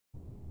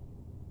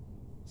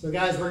So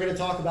guys, we're going to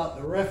talk about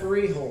the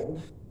referee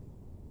hold,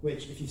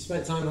 which if you've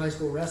spent time in high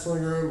school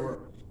wrestling room or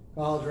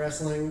college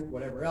wrestling,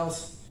 whatever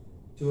else,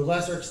 to a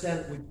lesser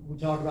extent, we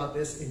talk about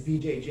this in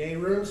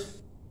BJJ rooms.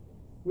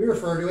 We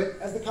refer to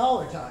it as the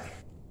collar tie,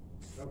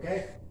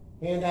 okay?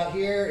 Hand out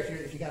here,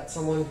 if you got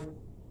someone with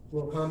a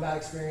little combat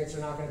experience,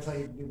 they're not going to tell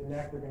you to do the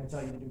neck, they're going to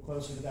tell you to do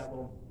closer to that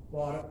little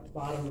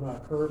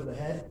bottom curve of the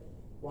head.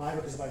 Why?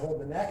 Because if I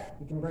hold the neck,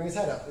 he can bring his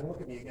head up and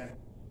look at me again.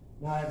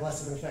 Now I have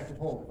less of an effective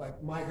hold. If I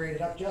migrate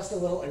it up just a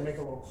little and make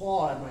a little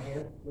claw out of my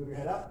hand, move your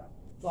head up,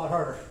 it's a lot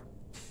harder.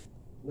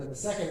 And then the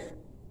second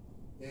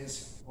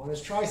is on his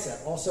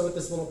tricep, also with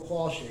this little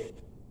claw shape,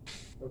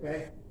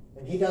 okay?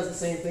 And he does the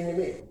same thing to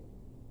me,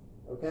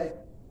 okay?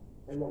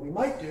 And what we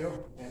might do,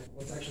 and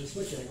let's actually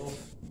switch angles,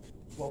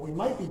 what we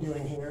might be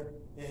doing here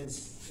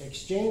is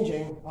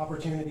exchanging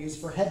opportunities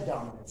for head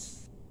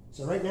dominance.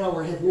 So right now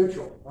we're head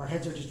neutral. Our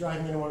heads are just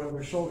driving in one over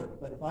his shoulder.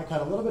 But if I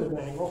cut a little bit of an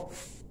angle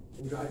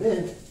and drive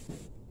in,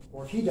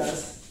 or if he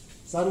does,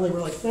 suddenly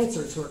we're like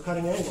fencers who are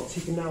cutting angles. He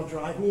can now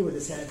drive me with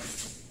his head,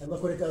 and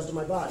look what it does to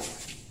my body.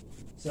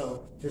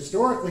 So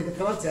historically, the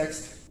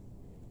context,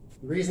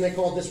 the reason they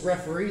called this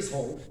referee's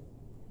hold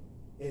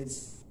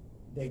is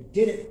they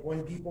did it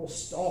when people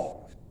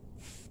stalled.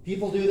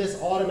 People do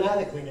this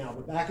automatically now,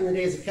 but back in the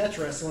days of catch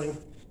wrestling,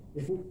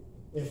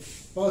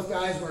 if both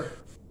guys were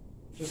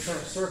just kind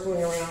of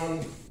circling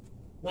around,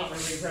 not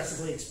really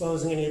aggressively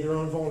exposing any of their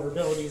own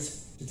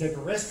vulnerabilities to take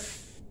a risk,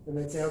 then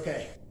they'd say,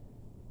 okay,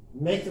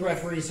 make the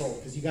referee's hold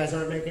because you guys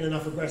aren't making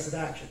enough aggressive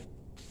action.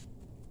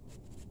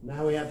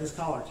 Now we have this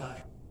collar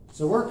tie.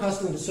 So we're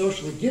accustomed to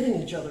socially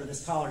giving each other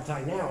this collar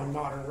tie now in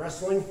modern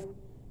wrestling,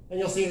 and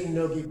you'll see it in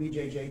no-gi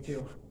BJJ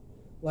too,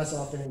 less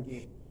often in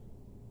gi.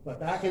 But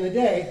back in the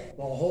day,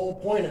 the whole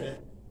point of it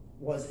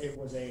was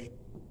a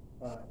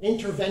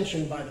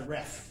intervention by the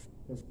ref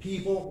because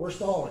people were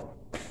stalling.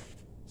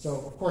 So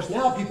of course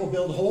now people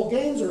build whole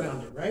games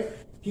around it, right?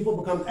 People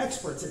become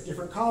experts at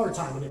different collar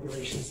tie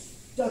manipulations,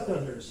 duck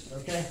unders,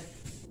 okay?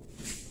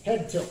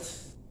 Head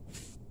tilts,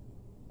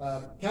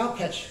 cow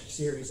catch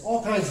series,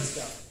 all kinds of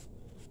stuff.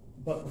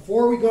 But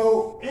before we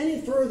go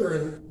any further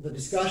in the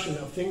discussion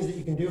of things that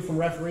you can do from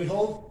referee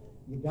hold,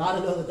 you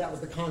gotta know that that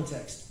was the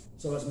context.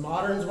 So as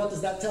moderns, what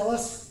does that tell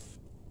us?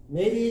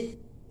 Maybe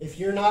if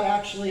you're not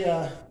actually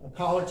a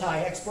collar tie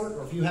expert,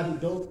 or if you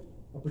haven't built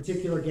a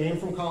particular game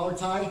from collar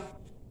tie,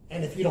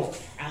 and if you don't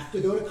have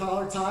to go to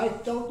collar tie,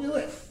 don't do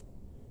it,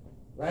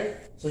 right?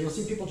 So you'll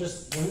see people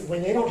just,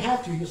 when they don't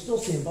have to, you'll still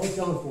see them both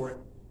going for it.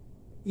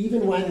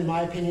 Even when, in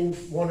my opinion,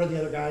 one or the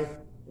other guy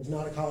is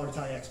not a collar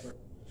tie expert.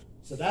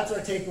 So that's our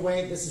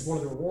takeaway. This is one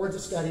of the rewards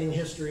of studying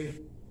history.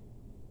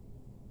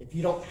 If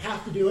you don't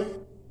have to do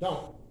it,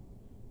 don't.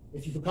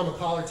 If you become a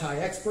collar tie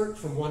expert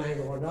from one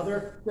angle or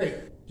another,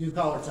 great, do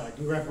collar tie,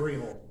 do referee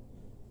hold.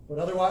 But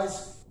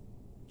otherwise,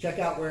 check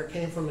out where it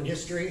came from in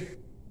history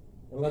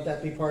and let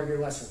that be part of your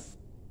lesson.